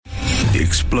The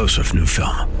explosive new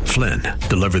film, Flynn,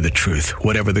 deliver the truth,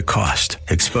 whatever the cost,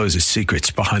 exposes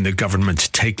secrets behind the government's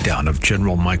takedown of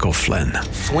General Michael Flynn.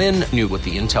 Flynn knew what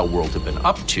the intel world had been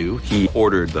up to. He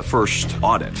ordered the first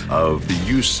audit of the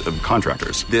use of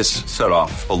contractors. This set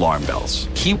off alarm bells.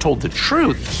 He told the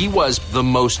truth. He was the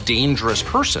most dangerous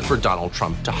person for Donald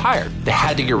Trump to hire. They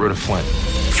had to get rid of Flynn.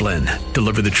 Flynn,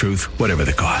 deliver the truth, whatever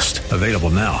the cost. Available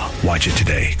now. Watch it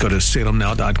today. Go to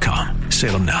salemnow.com.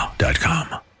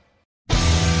 salemnow.com.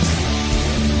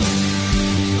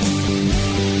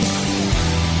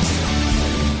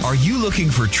 Are you looking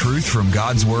for truth from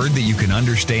God's Word that you can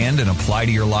understand and apply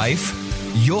to your life?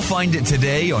 You'll find it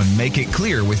today on Make It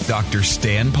Clear with Dr.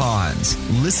 Stan Pons.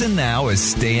 Listen now as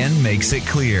Stan makes it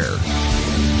clear.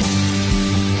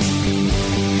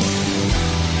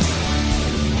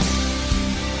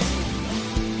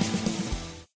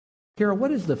 Carol,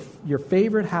 what is your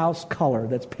favorite house color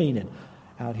that's painted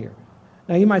out here?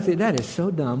 Now, you might say, that is so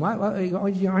dumb.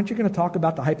 Aren't you going to talk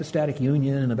about the hypostatic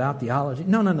union and about theology?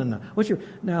 No.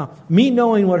 Now, me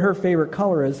knowing what her favorite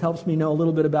color is helps me know a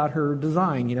little bit about her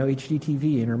design,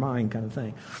 HGTV in her mind kind of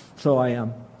thing.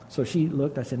 So she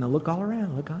looked, I said, now look all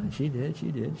around. Look on. She did.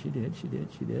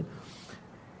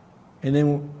 And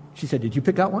then she said, did you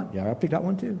pick out one? Yeah, I picked out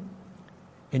one too.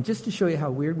 And just to show you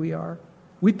how weird we are,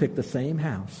 we picked the same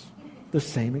house, the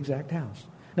same exact house.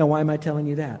 Now, why am I telling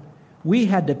you that? We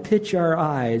had to pitch our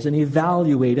eyes and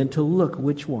evaluate and to look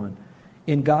which one.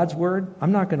 In God's Word,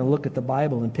 I'm not going to look at the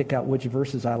Bible and pick out which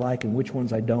verses I like and which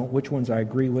ones I don't, which ones I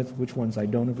agree with, which ones I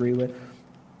don't agree with.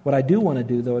 What I do want to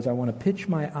do, though, is I want to pitch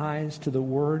my eyes to the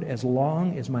Word as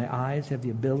long as my eyes have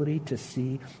the ability to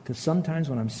see, because sometimes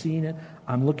when I'm seeing it,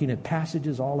 I'm looking at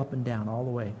passages all up and down, all the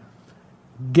way.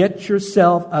 Get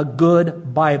yourself a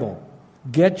good Bible.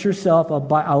 Get yourself a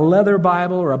leather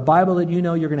Bible or a Bible that you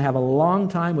know you're going to have a long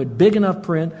time with big enough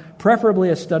print, preferably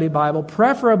a study Bible,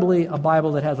 preferably a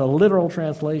Bible that has a literal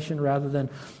translation rather than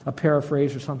a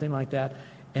paraphrase or something like that,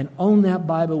 and own that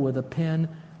Bible with a pen,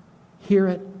 hear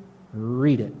it,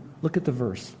 read it. Look at the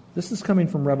verse. This is coming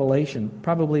from Revelation,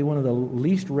 probably one of the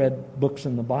least read books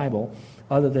in the Bible,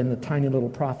 other than the tiny little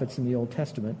prophets in the Old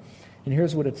Testament. And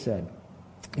here's what it said.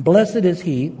 Blessed is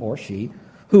he, or she,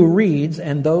 who reads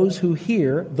and those who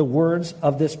hear the words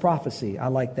of this prophecy. I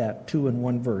like that, 2 in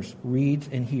 1 verse. Reads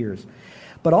and hears.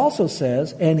 But also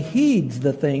says, and heeds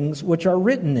the things which are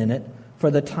written in it,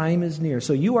 for the time is near.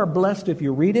 So you are blessed if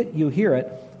you read it, you hear it,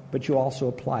 but you also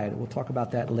apply it. We'll talk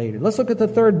about that later. Let's look at the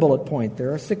third bullet point.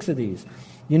 There are 6 of these.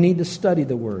 You need to study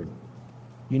the Word.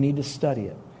 You need to study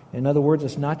it. In other words,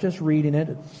 it's not just reading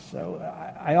it. So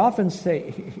I often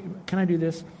say, can I do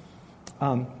this?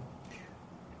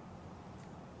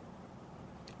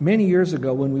 Many years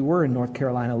ago when we were in North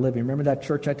Carolina living, remember that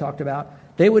church I talked about?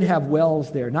 They would have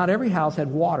wells there. Not every house had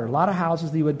water. A lot of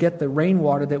houses, you would get the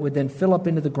rainwater that would then fill up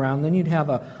into the ground. Then you'd have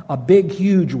a big,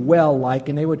 huge well-like,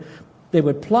 and they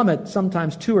would plummet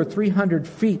sometimes 200 or 300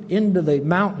 feet into the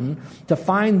mountain to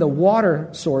find the water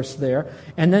source there.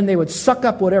 And then they would suck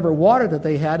up whatever water that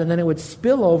they had, and then it would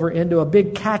spill over into a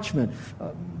big catchment,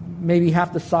 maybe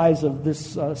half the size of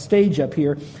this stage up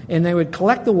here, and they would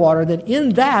collect the water. Then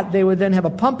in that, they would then have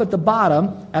a pump at the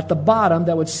bottom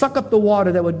that would suck up the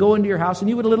water that would go into your house, and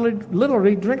you would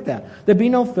literally drink that. There'd be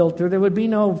no filter, there would be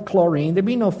no chlorine, there'd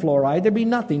be no fluoride, there'd be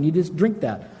nothing. You just drink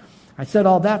that. I said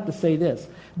all that to say this.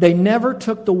 They never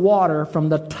took the water from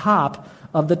the top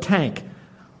of the tank.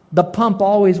 The pump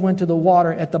always went to the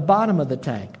water at the bottom of the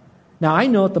tank. Now, I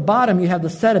know at the bottom you have the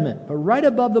sediment, but right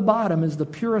above the bottom is the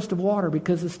purest of water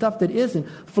because the stuff that isn't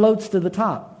floats to the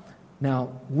top.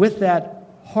 Now, with that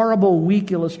horrible,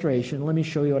 weak illustration, let me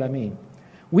show you what I mean.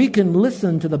 We can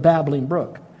listen to the babbling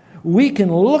brook. We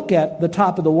can look at the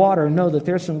top of the water and know that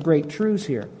there's some great truths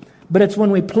here. But it's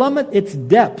when we plummet its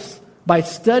depths by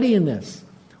studying this,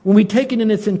 when we take it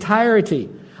in its entirety,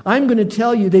 I'm going to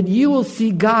tell you that you will see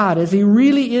God as He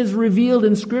really is revealed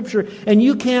in Scripture, and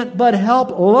you can't but help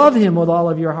love Him with all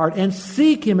of your heart and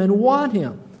seek Him and want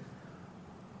Him.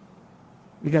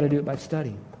 You've got to do it by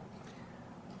studying.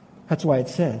 That's why it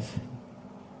says,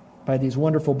 by these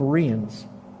wonderful Bereans.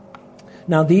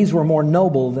 Now these were more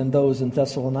noble than those in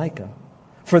Thessalonica,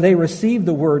 for they received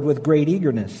the word with great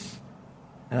eagerness.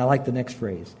 And I like the next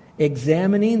phrase,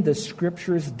 examining the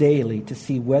Scriptures daily to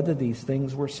see whether these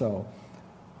things were so.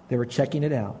 They were checking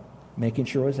it out, making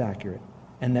sure it was accurate.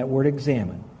 And that word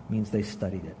examine means they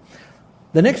studied it.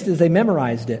 The next is they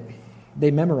memorized it.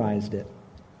 They memorized it.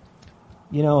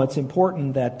 You know, it's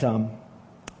important that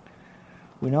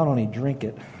we not only drink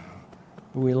it,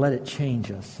 but we let it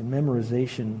change us. And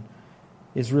memorization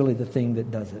is really the thing that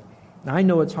does it. Now, I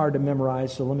know it's hard to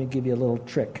memorize, so let me give you a little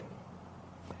trick.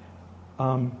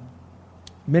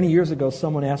 Many years ago,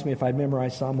 someone asked me if I'd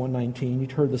memorized Psalm 119.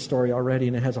 You'd heard the story already,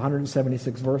 and it has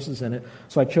 176 verses in it.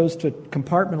 So I chose to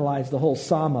compartmentalize the whole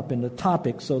psalm up into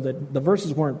topics so that the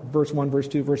verses weren't verse 1, verse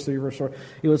 2, verse 3, verse 4.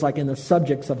 It was like in the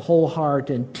subjects of whole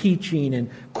heart and teaching and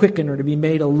quicken or to be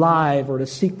made alive or to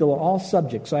seek the Lord, all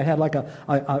subjects. So I had like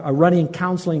a running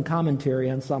counseling commentary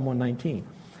on Psalm 119.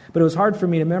 But it was hard for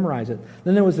me to memorize it.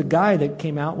 Then there was a guy that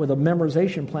came out with a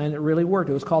memorization plan that really worked.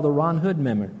 It was called the Ron Hood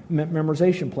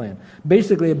memorization plan.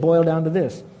 Basically, it boiled down to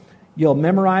this. You'll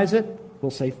memorize it. We'll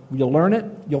say, you'll learn it,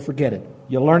 you'll forget it.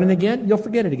 You'll learn it again, you'll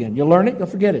forget it again. You'll learn it, you'll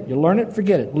forget it. You'll learn it,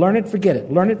 forget it. Learn it, forget it.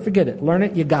 Learn it, forget it. Learn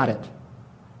it, you got it.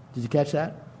 Did you catch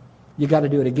that? You got to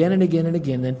do it again and again and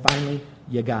again. Then finally,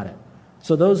 you got it.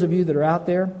 So those of you that are out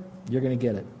there, you're going to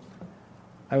get it.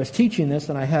 I was teaching this,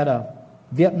 and I had a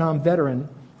Vietnam veteran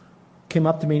came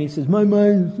up to me and he says, my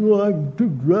mind is so I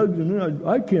took drugs and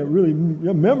I can't really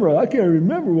memorize. I can't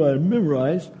remember what I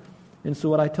memorized. And so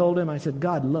what I told him, I said,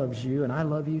 God loves you and I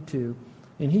love you too.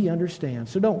 And He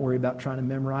understands. So don't worry about trying to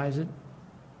memorize it.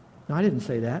 No, I didn't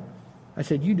say that. I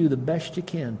said, you do the best you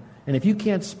can. And if you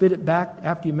can't spit it back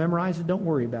after you memorize it, don't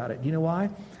worry about it. You know why?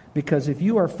 Because if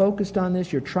you are focused on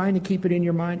this, you're trying to keep it in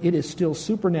your mind, it is still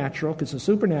supernatural, because it's a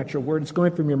supernatural word. It's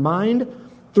going from your mind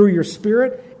through your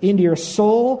spirit into your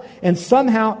soul, and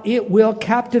somehow it will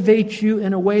captivate you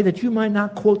in a way that you might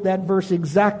not quote that verse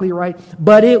exactly right,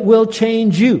 but it will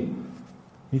change you.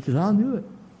 He said, I'll do it.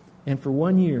 And for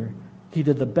 1 year, he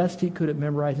did the best he could at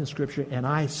memorizing Scripture, and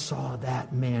I saw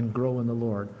that man grow in the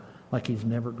Lord like he's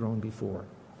never grown before.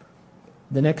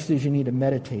 The next is you need to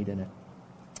meditate in it.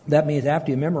 That means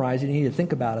after you memorize it, you need to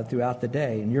think about it throughout the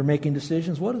day. And you're making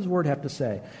decisions. What does the Word have to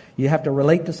say? You have to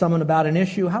relate to someone about an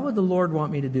issue. How would the Lord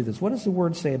want me to do this? What does the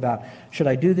Word say about, should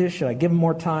I do this? Should I give him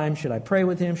more time? Should I pray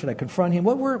with him? Should I confront him?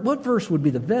 What verse would be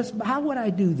the best? How would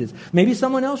I do this? Maybe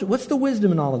someone else. What's the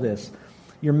wisdom in all of this?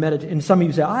 You're meditating. And some of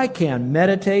you say, I can't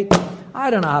meditate.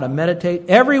 I don't know how to meditate.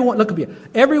 Everyone, look at you.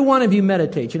 Every one of you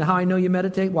meditates. You know how I know you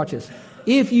meditate? Watch this.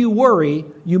 If you worry,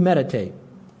 you meditate.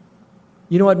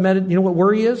 You know what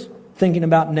worry is? Thinking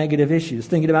about negative issues,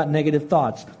 thinking about negative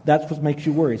thoughts. That's what makes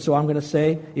you worry. So I'm going to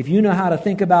say, if you know how to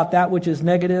think about that which is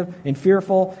negative and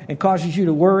fearful and causes you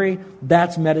to worry,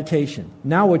 that's meditation.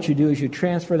 Now what you do is you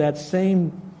transfer that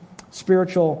same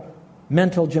spiritual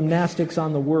mental gymnastics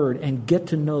on the Word and get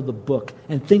to know the book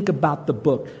and think about the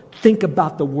book. Think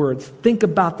about the words. Think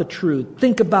about the truth.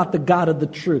 Think about the God of the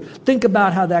truth. Think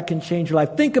about how that can change your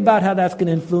life. Think about how that's going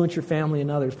to influence your family and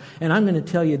others. And I'm going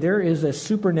to tell you, there is a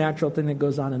supernatural thing that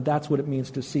goes on, and that's what it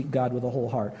means to seek God with a whole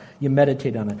heart. You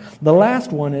meditate on it. The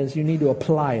last one is you need to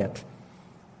apply it.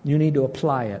 You need to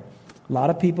apply it. A lot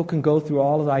of people can go through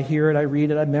all of it. I hear it, I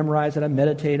read it, I memorize it, I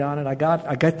meditate on it. I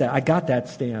got that,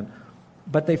 Stan.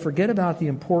 But they forget about the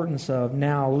importance of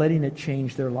now letting it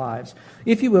change their lives.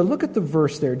 If you will, look at the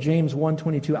verse there, James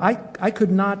 1:22. I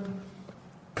could not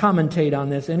commentate on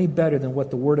this any better than what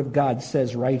the Word of God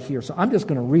says right here. So I'm just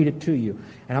going to read it to you.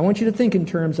 And I want you to think in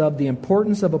terms of the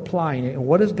importance of applying it and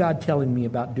what is God telling me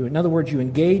about doing it. In other words, you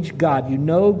engage God, you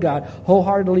know God,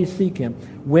 wholeheartedly seek Him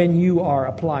when you are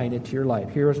applying it to your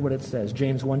life. Here is what it says,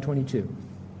 James 1:22.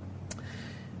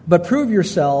 But prove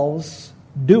yourselves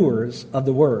doers of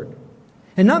the Word,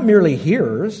 and not merely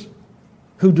hearers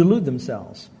who delude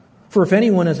themselves. For if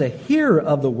anyone is a hearer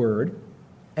of the Word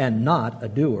and not a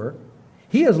doer,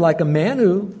 he is like a man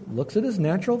who looks at his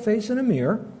natural face in a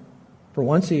mirror. For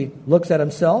once he looks at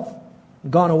himself,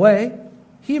 gone away,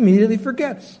 he immediately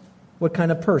forgets what kind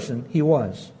of person he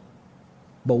was.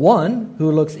 But one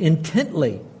who looks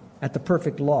intently at the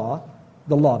perfect law,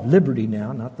 the law of liberty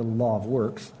now, not the law of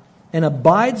works, and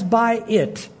abides by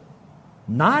it,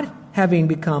 not having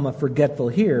become a forgetful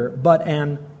hearer, but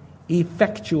an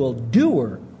effectual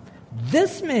doer,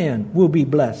 this man will be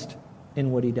blessed in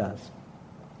what he does.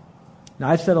 Now,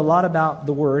 I've said a lot about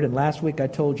the Word, and last week I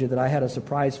told you that I had a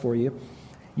surprise for you.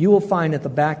 You will find at the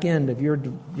back end of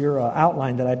your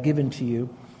outline that I've given to you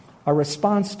a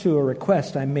response to a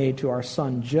request I made to our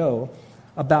son Joe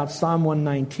about Psalm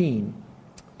 119,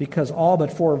 because all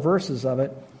but 4 verses of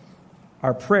it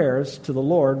are prayers to the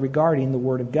Lord regarding the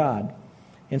Word of God.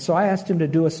 And so I asked him to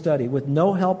do a study with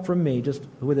no help from me, just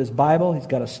with his Bible. He's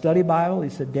got a study Bible. He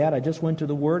said, Dad, I just went to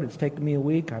the Word. It's taken me a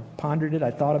week. I pondered it.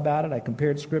 I thought about it. I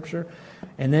compared Scripture.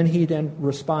 And then he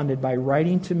responded by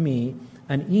writing to me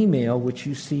an email, which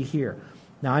you see here.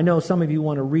 Now, I know some of you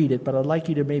want to read it, but I'd like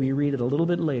you to maybe read it a little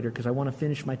bit later because I want to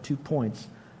finish my 2 points.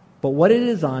 But what it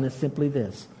is on is simply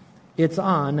this. It's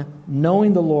on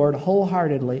knowing the Lord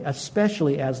wholeheartedly,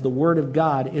 especially as the Word of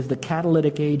God is the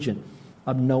catalytic agent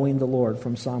of knowing the Lord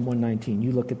from Psalm 119.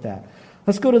 You look at that.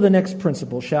 Let's go to the next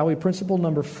principle, shall we? Principle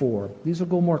number 4. These will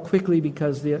go more quickly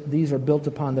because these are built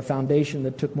upon the foundation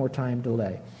that took more time to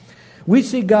lay. We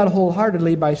seek God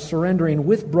wholeheartedly by surrendering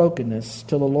with brokenness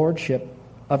to the lordship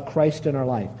of Christ in our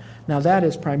life. Now that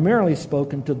is primarily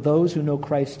spoken to those who know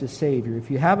Christ as Savior.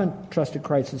 If you haven't trusted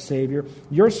Christ as Savior,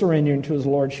 your surrendering to His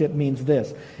lordship means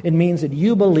this. It means that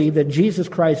you believe that Jesus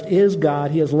Christ is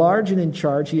God. He is large and in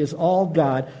charge. He is all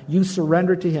God. You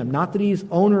surrender to Him. Not that He's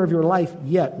owner of your life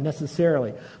yet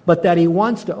necessarily, but that He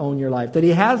wants to own your life, that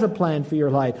He has a plan for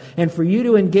your life. And for you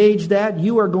to engage that,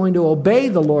 you are going to obey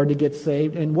the Lord to get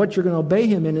saved. And what you're going to obey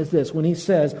Him in is this. When He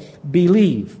says,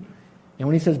 believe. And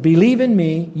when He says, believe in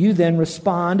me, you then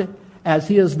respond as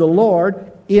He is the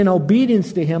Lord in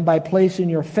obedience to Him by placing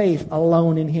your faith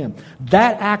alone in Him.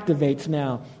 That activates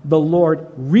now the Lord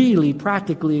really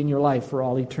practically in your life for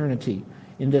all eternity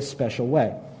in this special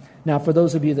way. Now, for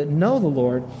those of you that know the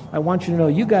Lord, I want you to know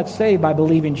you got saved by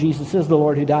believing Jesus is the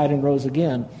Lord who died and rose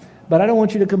again. But I don't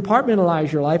want you to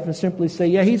compartmentalize your life and simply say,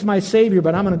 yeah, He's my Savior,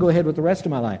 but I'm going to go ahead with the rest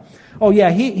of my life. Oh, yeah,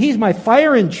 He's my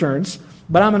fire insurance,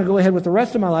 but I'm going to go ahead with the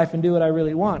rest of my life and do what I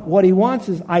really want. What He wants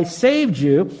is, I saved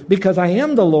you because I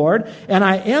am the Lord, and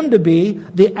I am to be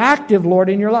the active Lord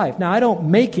in your life. Now, I don't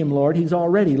make Him Lord. He's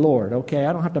already Lord, okay?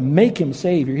 I don't have to make Him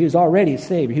Savior. He's already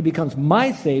Savior. He becomes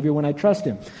my Savior when I trust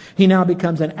Him. He now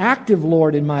becomes an active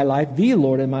Lord in my life, the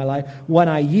Lord in my life, when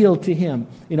I yield to Him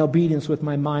in obedience with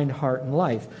my mind, heart, and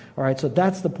life. All right, so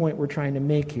that's the point we're trying to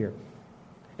make here.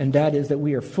 And that is that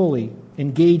we are fully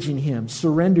engaging Him,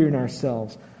 surrendering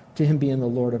ourselves to Him being the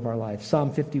Lord of our life.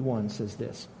 Psalm 51 says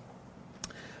this.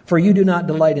 For you do not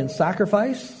delight in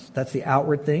sacrifice, that's the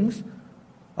outward things.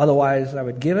 Otherwise I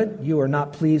would give it. You are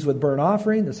not pleased with burnt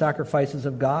offering. The sacrifices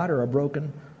of God are a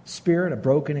broken spirit, a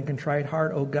broken and contrite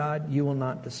heart. O God, you will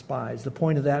not despise. The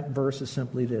point of that verse is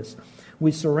simply this.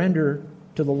 We surrender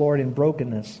to the Lord in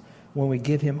brokenness when we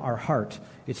give Him our heart.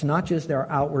 It's not just our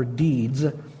outward deeds.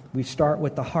 We start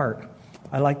with the heart.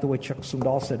 I like the way Chuck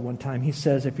Swindoll said one time. He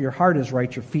says, if your heart is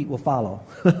right, your feet will follow.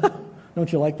 Don't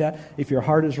you like that? If your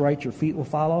heart is right, your feet will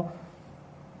follow.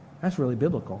 That's really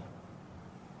biblical.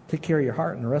 Take care of your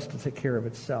heart, and the rest will take care of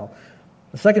itself.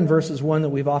 The second verse is one that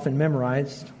we've often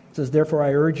memorized. It says, therefore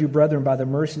I urge you, brethren, by the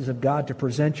mercies of God, to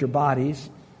present your bodies,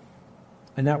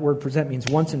 and that word present means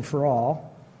once and for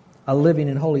all, a living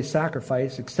and holy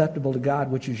sacrifice, acceptable to God,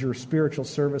 which is your spiritual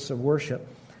service of worship.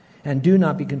 And do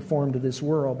not be conformed to this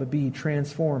world, but be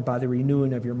transformed by the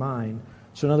renewing of your mind.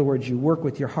 So in other words, you work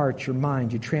with your heart, your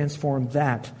mind. You transform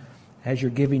that as you're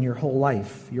giving your whole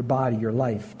life, your body, your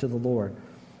life to the Lord.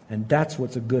 And that's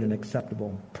what's a good and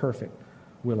acceptable, perfect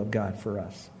will of God for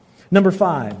us. Number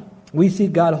 5, we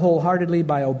seek God wholeheartedly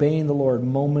by obeying the Lord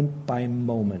moment by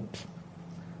moment.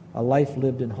 A life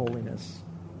lived in holiness.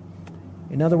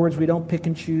 In other words, we don't pick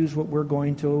and choose what we're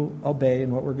going to obey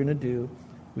and what we're going to do.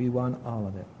 We want all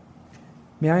of it.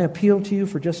 May I appeal to you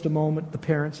for just a moment, the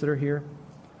parents that are here?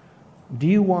 Do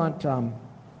you want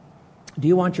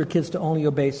your kids to only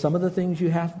obey some of the things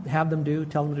you have them do,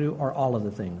 tell them to do, or all of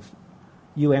the things?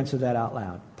 You answer that out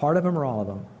loud. Part of them or all of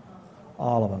them?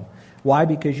 All of them. Why?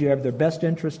 Because you have their best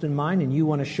interest in mind and you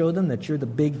want to show them that you're the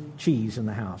big cheese in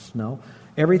the house. No.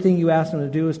 Everything you ask them to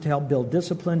do is to help build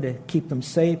discipline, to keep them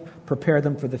safe, prepare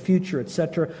them for the future,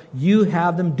 etc. You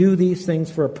have them do these things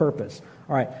for a purpose.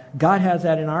 All right, God has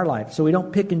that in our life, so we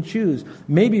don't pick and choose.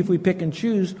 Maybe if we pick and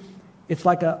choose, it's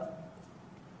like a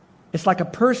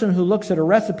person who looks at a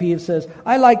recipe and says,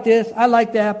 I like this, I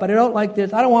like that, but I don't like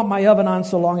this. I don't want my oven on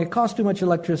so long. It costs too much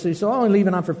electricity, so I'll only leave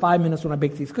it on for 5 minutes when I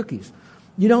bake these cookies.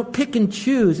 You don't pick and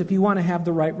choose if you want to have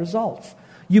the right results.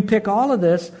 You pick all of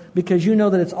this because you know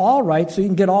that it's all right, so you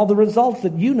can get all the results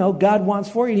that you know God wants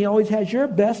for you, and He always has your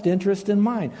best interest in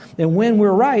mind. And when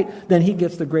we're right, then He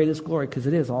gets the greatest glory because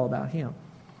it is all about Him.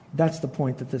 That's the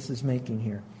point that this is making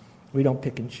here. We don't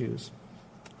pick and choose,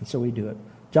 and so we do it.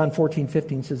 John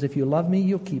 14:15 says, if you love me,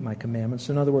 you'll keep my commandments.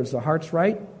 In other words, the heart's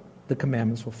right, the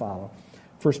commandments will follow.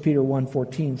 1 Peter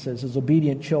 1:14 says, as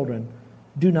obedient children,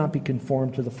 do not be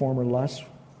conformed to the former lusts,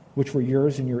 which were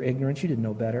yours in your ignorance. You didn't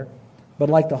know better. But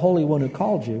like the Holy One who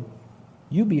called you,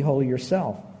 you be holy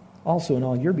yourself, also in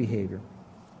all your behavior.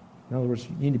 In other words,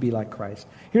 you need to be like Christ.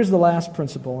 Here's the last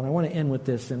principle, and I want to end with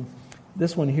this. And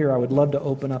this one here I would love to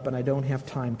open up, and I don't have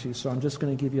time to, so I'm just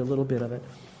going to give you a little bit of it.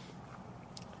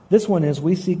 This one is,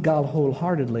 we seek God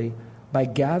wholeheartedly by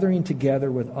gathering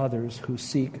together with others who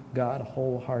seek God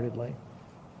wholeheartedly.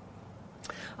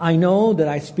 I know that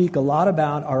I speak a lot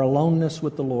about our aloneness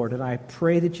with the Lord, and I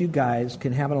pray that you guys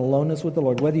can have an aloneness with the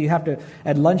Lord. Whether you have to,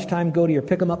 at lunchtime, go to your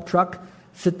pick-em-up truck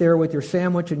sit there with your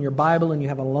sandwich and your Bible and you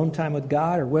have a alone time with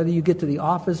God, or whether you get to the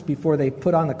office before they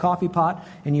put on the coffee pot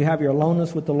and you have your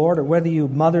aloneness with the Lord, or whether you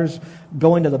mothers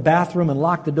go into the bathroom and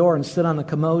lock the door and sit on the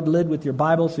commode lid with your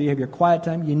Bible so you have your quiet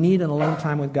time, you need an alone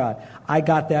time with God. I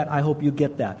got that. I hope you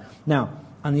get that. Now,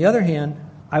 on the other hand,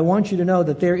 I want you to know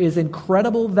that there is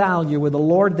incredible value where the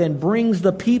Lord then brings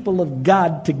the people of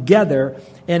God together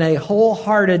in a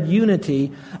wholehearted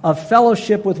unity of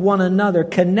fellowship with one another,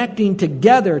 connecting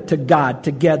together to God,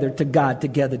 together to God,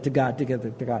 together to God, together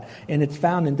to God. And it's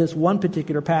found in this one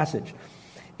particular passage.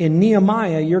 In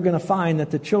Nehemiah, you're going to find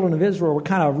that the children of Israel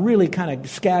were really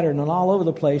scattered and all over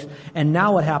the place. And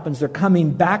now what happens? They're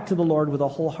coming back to the Lord with a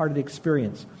wholehearted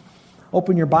experience.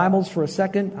 Open your Bibles for a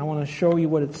second. I want to show you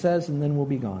what it says, and then we'll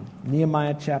be gone.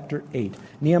 Nehemiah chapter 8.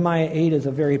 Nehemiah 8 is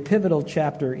a very pivotal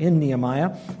chapter in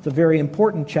Nehemiah. It's a very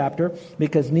important chapter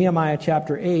because Nehemiah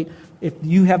chapter 8, if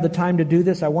you have the time to do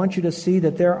this, I want you to see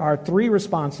that there are 3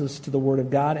 responses to the Word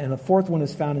of God, and the 4th one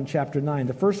is found in chapter 9.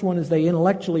 The first one is they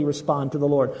intellectually respond to the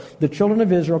Lord. The children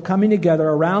of Israel coming together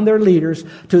around their leaders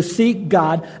to seek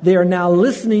God. They are now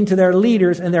listening to their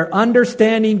leaders, and they're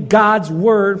understanding God's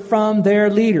Word from their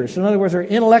leaders. So in other words, they're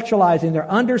intellectualizing, they're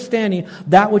understanding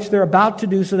that which they're about to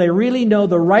do, so they really know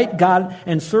the right God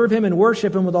and serve Him and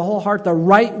worship Him with a whole heart the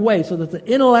right way, so that the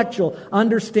intellectual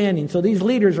understanding. So these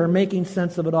leaders are making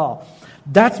sense of it all.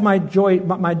 That's my joy,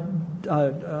 my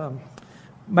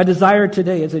desire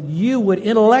today is that you would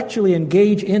intellectually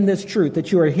engage in this truth,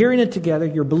 that you are hearing it together,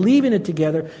 you're believing it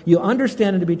together, you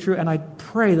understand it to be true, and I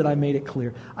pray that I made it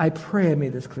clear. I pray I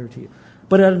made this clear to you.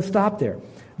 But it doesn't stop there.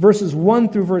 Verses 1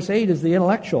 through verse 8 is the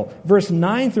intellectual. Verse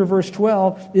 9 through verse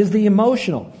 12 is the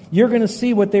emotional. You're going to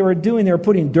see what they were doing. They were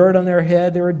putting dirt on their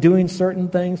head. They were doing certain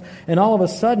things. And all of a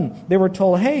sudden, they were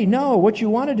told, hey, no, what you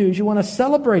want to do is you want to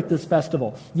celebrate this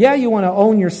festival. Yeah, you want to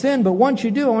own your sin, but once you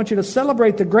do, I want you to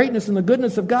celebrate the greatness and the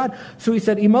goodness of God. So he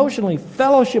said, emotionally,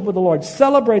 fellowship with the Lord.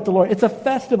 Celebrate the Lord. It's a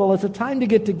festival. It's a time to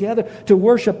get together to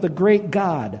worship the great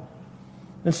God.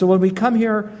 And so when we come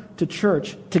here to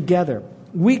church together,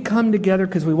 we come together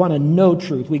because we want to know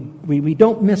truth. We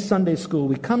don't miss Sunday school.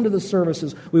 We come to the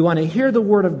services. We want to hear the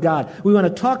Word of God. We want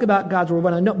to talk about God's Word. We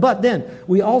want to know. But then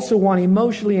we also want to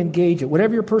emotionally engage it.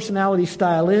 Whatever your personality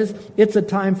style is, it's a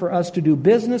time for us to do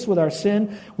business with our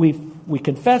sin. We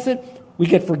confess it. We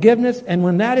get forgiveness. And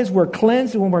when that is, we're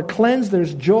cleansed. And when we're cleansed,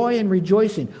 there's joy and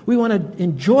rejoicing. We want to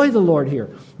enjoy the Lord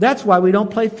here. That's why we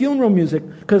don't play funeral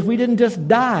music, because we didn't just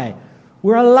die.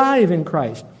 We're alive in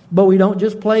Christ. But we don't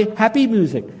just play happy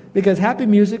music, because happy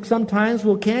music sometimes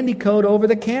will candy coat over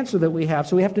the cancer that we have.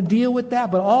 So we have to deal with that.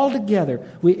 But all together,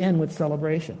 we end with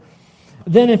celebration.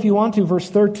 Then if you want to, verse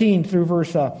 13 through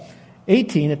verse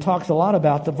 18, it talks a lot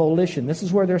about the volition. This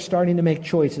is where they're starting to make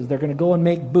choices. They're going to go and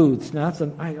make booths. Now,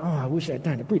 I wish I had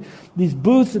time to preach. These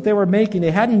booths that they were making,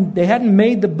 they hadn't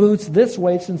made the booths this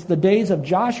way since the days of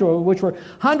Joshua, which were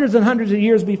hundreds and hundreds of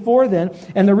years before then.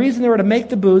 And the reason they were to make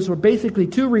the booths were basically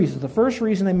 2 reasons. The first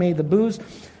reason they made the booths,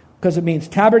 because it means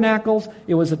tabernacles.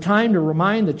 It was a time to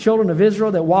remind the children of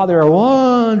Israel that while they were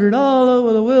wandering all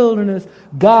over the wilderness,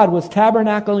 God was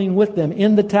tabernacling with them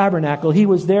in the tabernacle. He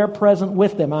was there present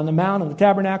with them on the mount of the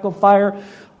tabernacle, fire,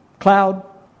 cloud.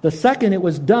 The second, it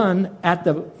was done at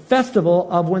the festival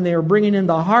of when they were bringing in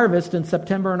the harvest in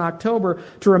September and October,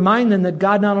 to remind them that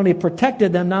God not only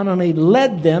protected them, not only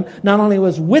led them, not only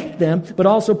was with them, but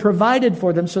also provided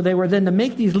for them. So they were then to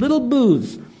make these little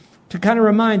booths to kind of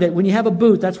remind that when you have a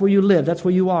booth, that's where you live, that's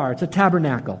where you are. It's a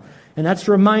tabernacle. And that's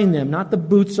to remind them, not the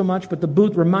booth so much, but the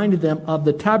booth reminded them of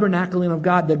the tabernacling of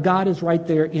God, that God is right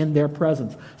there in their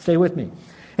presence. Stay with me.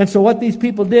 And so what these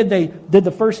people did, they did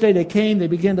the first day they came, they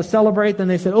began to celebrate, then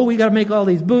they said, we got to make all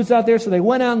these booths out there. So they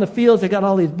went out in the fields, they got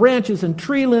all these branches and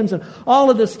tree limbs and all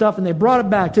of this stuff, and they brought it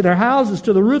back to their houses,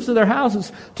 to the roofs of their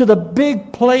houses, to the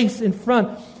big place in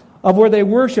front of where they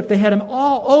worshiped. They had them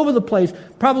all over the place,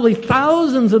 probably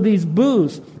thousands of these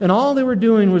booths. And all they were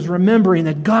doing was remembering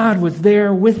that God was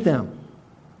there with them.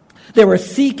 They were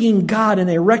seeking God, and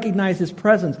they recognized His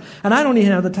presence. And I don't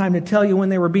even have the time to tell you when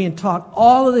they were being taught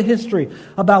all of the history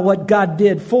about what God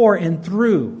did for and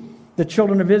through the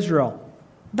children of Israel.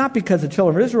 Not because the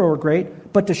children of Israel were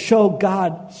great, but to show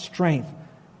God's strength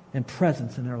and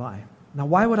presence in their life. Now,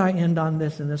 why would I end on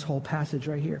this in this whole passage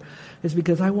right here? It's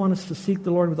because I want us to seek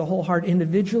the Lord with a whole heart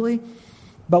individually.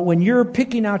 But when you're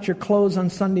picking out your clothes on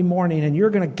Sunday morning and you're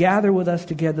going to gather with us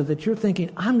together, that you're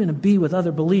thinking, I'm going to be with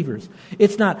other believers.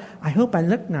 It's not, I hope I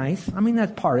look nice. I mean,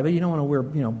 that's part of it. You don't want to wear,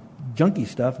 junky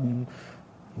stuff and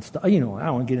You know, I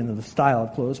don't want to get into the style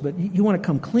of clothes, but you want to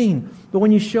come clean. But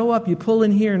when you show up, you pull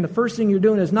in here, and the first thing you're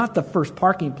doing is not the first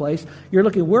parking place. You're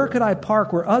looking, where could I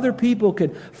park where other people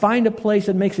could find a place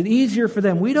that makes it easier for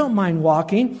them? We don't mind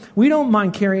walking. We don't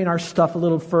mind carrying our stuff a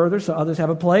little further so others have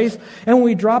a place. And when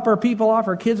we drop our people off,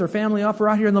 our kids, our family off, we're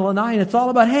out here in the lanai, and it's all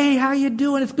about, hey, how you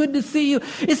doing? It's good to see you.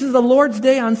 This is the Lord's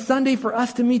Day on Sunday for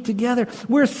us to meet together.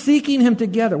 We're seeking Him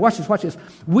together. Watch this, watch this.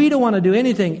 We don't want to do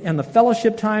anything in the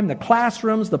fellowship time, the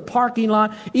classrooms, the parking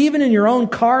lot, even in your own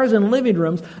cars and living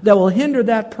rooms that will hinder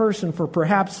that person for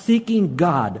perhaps seeking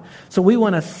God. So we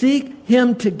want to seek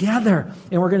Him together,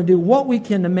 and we're going to do what we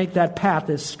can to make that path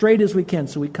as straight as we can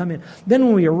so we come in. Then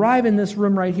when we arrive in this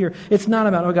room right here, it's not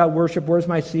about, oh God, worship, where's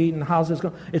my seat, and how's this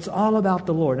going? It's all about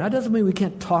the Lord. Now, that doesn't mean we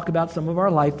can't talk about some of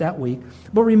our life that week,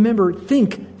 but remember,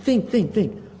 think.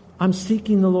 I'm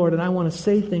seeking the Lord, and I want to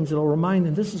say things that will remind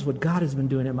them this is what God has been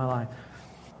doing in my life.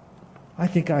 I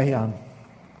think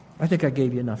I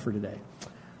gave you enough for today.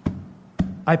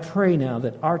 I pray now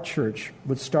that our church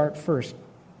would start first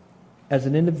as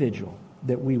an individual,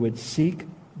 that we would seek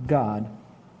God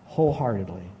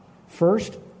wholeheartedly.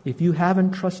 First, if you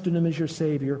haven't trusted Him as your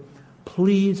Savior,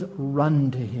 please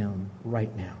run to Him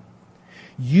right now.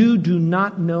 You do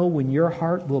not know when your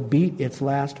heart will beat its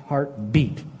last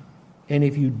heartbeat. And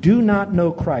if you do not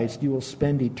know Christ, you will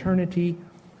spend eternity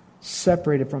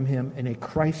separated from Him in a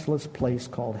Christless place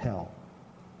called hell.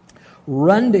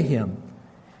 Run to Him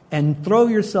and throw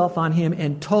yourself on Him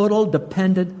in total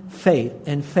dependent faith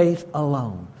and faith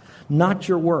alone. Not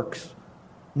your works,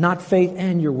 not faith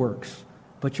and your works,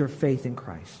 but your faith in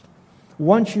Christ.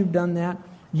 Once you've done that,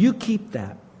 you keep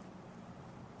that.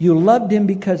 You loved Him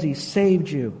because He saved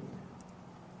you.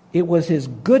 It was His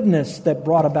goodness that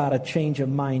brought about a change of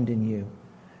mind in you.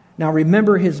 Now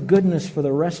remember His goodness for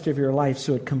the rest of your life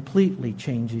so it completely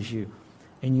changes you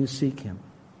and you seek Him.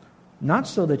 Not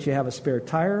so that you have a spare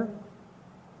tire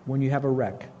when you have a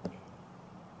wreck.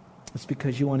 It's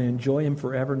because you want to enjoy Him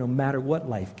forever no matter what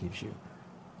life gives you,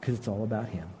 because it's all about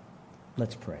Him.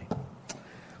 Let's pray.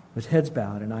 With heads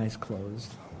bowed and eyes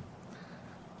closed.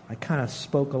 I kind of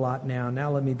spoke a lot now.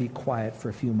 Now let me be quiet for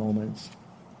a few moments.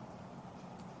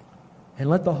 And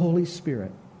let the Holy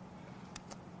Spirit,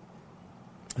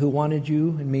 who wanted you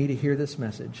and me to hear this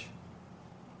message,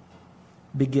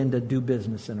 begin to do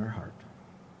business in our heart.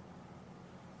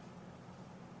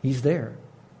 He's there.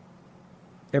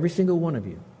 Every single one of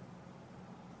you.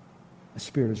 The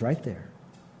Spirit is right there.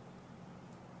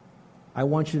 I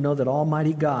want you to know that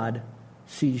Almighty God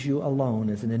sees you alone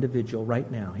as an individual right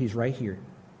now. He's right here.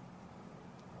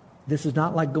 This is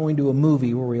not like going to a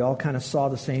movie where we all kind of saw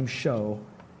the same show.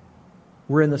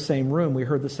 We're in the same room. We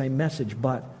heard the same message.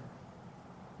 But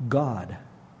God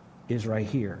is right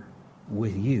here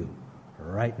with you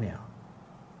right now.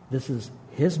 This is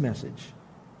His message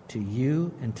to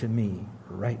you and to me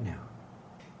right now.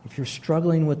 If you're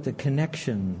struggling with the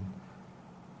connection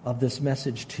of this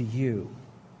message to you,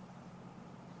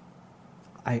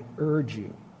 I urge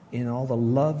you, in all the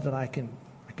love that I can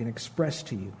express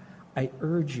to you, I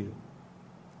urge you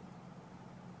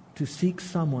to seek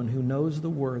someone who knows the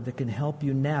Word that can help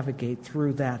you navigate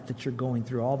through that you're going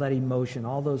through, all that emotion,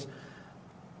 all those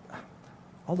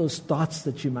thoughts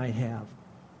that you might have,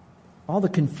 all the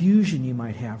confusion you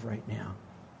might have right now.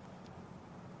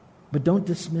 But don't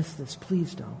dismiss this.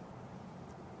 Please don't.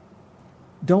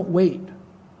 Don't wait.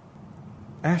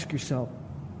 Ask yourself,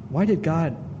 why did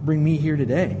God bring me here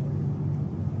today?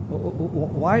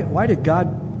 Why did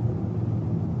God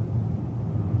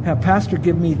have Pastor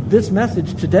give me this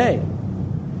message today?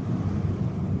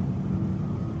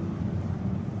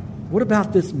 What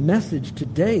about this message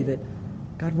today that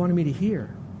God wanted me to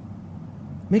hear?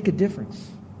 Make a difference.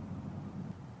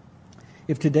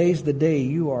 If today's the day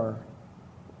you are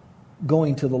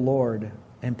going to the Lord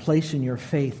and placing your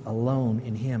faith alone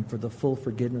in Him for the full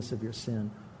forgiveness of your sin,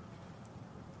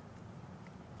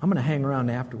 I'm going to hang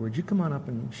around afterwards. You come on up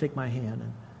and shake my hand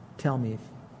and tell me,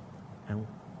 and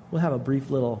we'll have a brief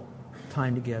little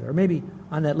time together. Or maybe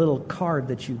on that little card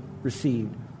that you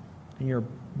received in your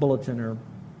bulletin or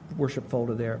worship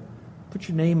folder there, put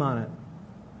your name on it.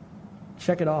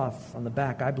 Check it off on the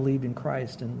back. I believed in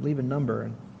Christ, and leave a number,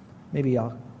 and maybe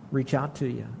I'll reach out to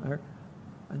you.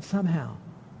 And somehow,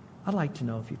 I'd like to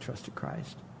know if you trusted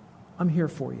Christ. I'm here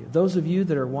for you. Those of you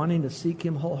that are wanting to seek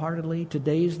Him wholeheartedly,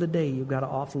 today's the day you've got to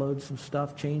offload some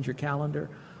stuff, change your calendar,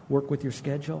 work with your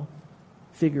schedule,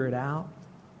 figure it out.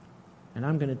 And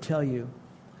I'm going to tell you,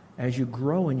 as you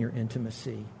grow in your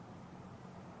intimacy,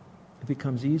 it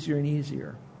becomes easier and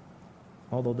easier,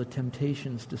 although the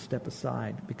temptations to step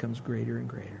aside becomes greater and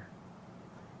greater.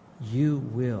 You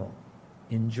will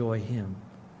enjoy Him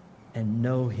and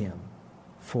know him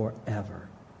forever.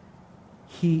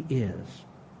 He is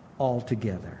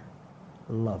altogether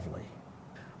lovely.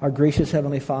 Our gracious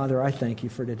Heavenly Father, I thank you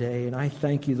for today, and I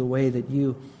thank you the way that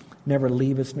you never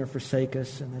leave us nor forsake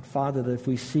us, and that, Father, that if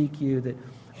we seek you, that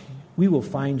we will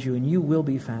find you and you will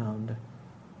be found.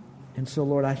 And so,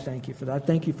 Lord, I thank you for that. I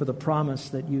thank you for the promise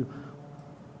that you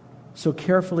so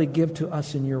carefully give to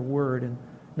us in your word. And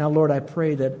now, Lord, I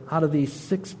pray that out of these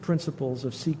 6 principles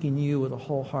of seeking you with a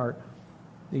whole heart,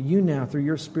 that you now, through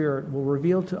your Spirit, will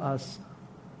reveal to us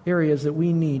areas that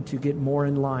we need to get more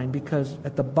in line, because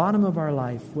at the bottom of our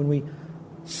life, when we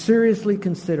seriously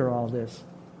consider all this,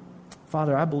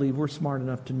 Father, I believe we're smart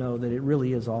enough to know that it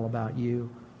really is all about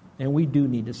you, and we do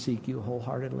need to seek you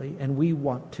wholeheartedly, and we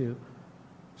want to.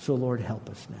 So, Lord, help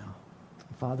us now.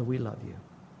 Father, we love you.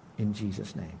 In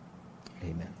Jesus' name,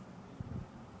 amen.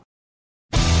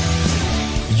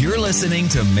 You're listening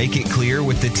to Make It Clear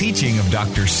with the teaching of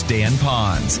Dr. Stan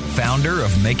Ponz, founder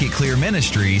of Make It Clear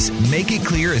Ministries. Make It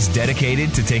Clear is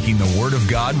dedicated to taking the Word of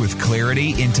God with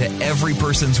clarity into every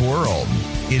person's world.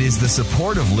 It is the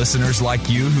support of listeners like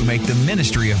you who make the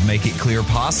ministry of Make It Clear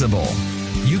possible.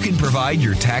 You can provide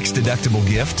your tax-deductible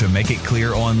gift to Make It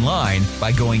Clear online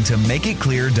by going to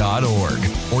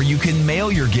makeitclear.org, or you can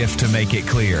mail your gift to Make It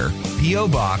Clear, P.O.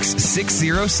 Box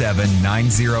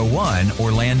 607901,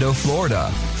 Orlando, Florida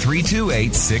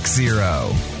 32860.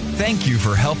 Thank you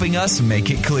for helping us make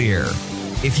it clear.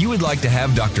 If you would like to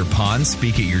have Dr. Ponz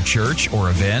speak at your church or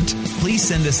event, please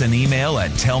send us an email at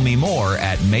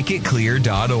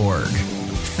tellmemore@makeitclear.org.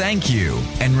 Thank you,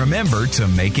 and remember to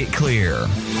make it clear.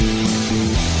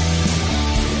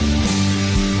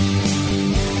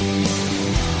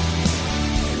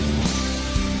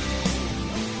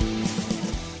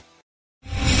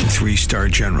 Three-star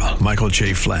General Michael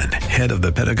J. Flynn, head of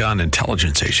the Pentagon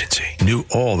Intelligence Agency, knew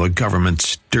all the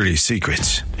government's dirty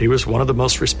secrets. He was one of the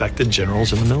most respected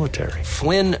generals in the military.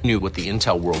 Flynn knew what the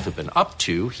intel world had been up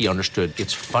to. He understood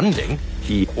its funding.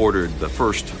 He ordered the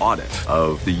first audit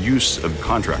of the use of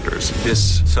contractors.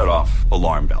 This set off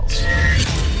alarm bells.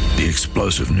 The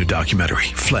explosive new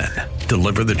documentary, Flynn,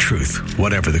 Deliver the Truth,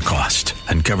 Whatever the Cost,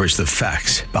 uncovers the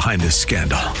facts behind this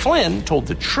scandal. Flynn told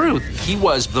the truth. He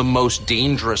was the most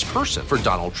dangerous person for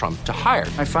Donald Trump to hire.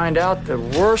 I find out the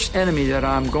worst enemy that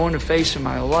I'm going to face in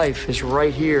my life is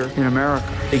right here in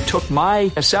America. They took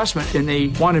my assessment and they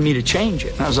wanted me to change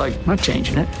it. And I was like, I'm not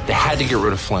changing it. They had to get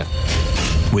rid of Flynn.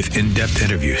 With in-depth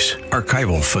interviews,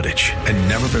 archival footage, and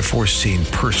never-before-seen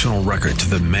personal records of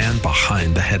the man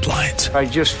behind the headlines. I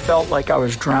just felt like I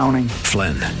was drowning.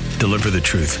 Flynn, Deliver the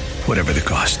Truth, Whatever the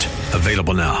Cost.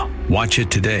 Available now. Watch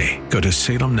it today. Go to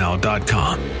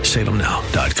salemnow.com.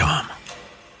 salemnow.com.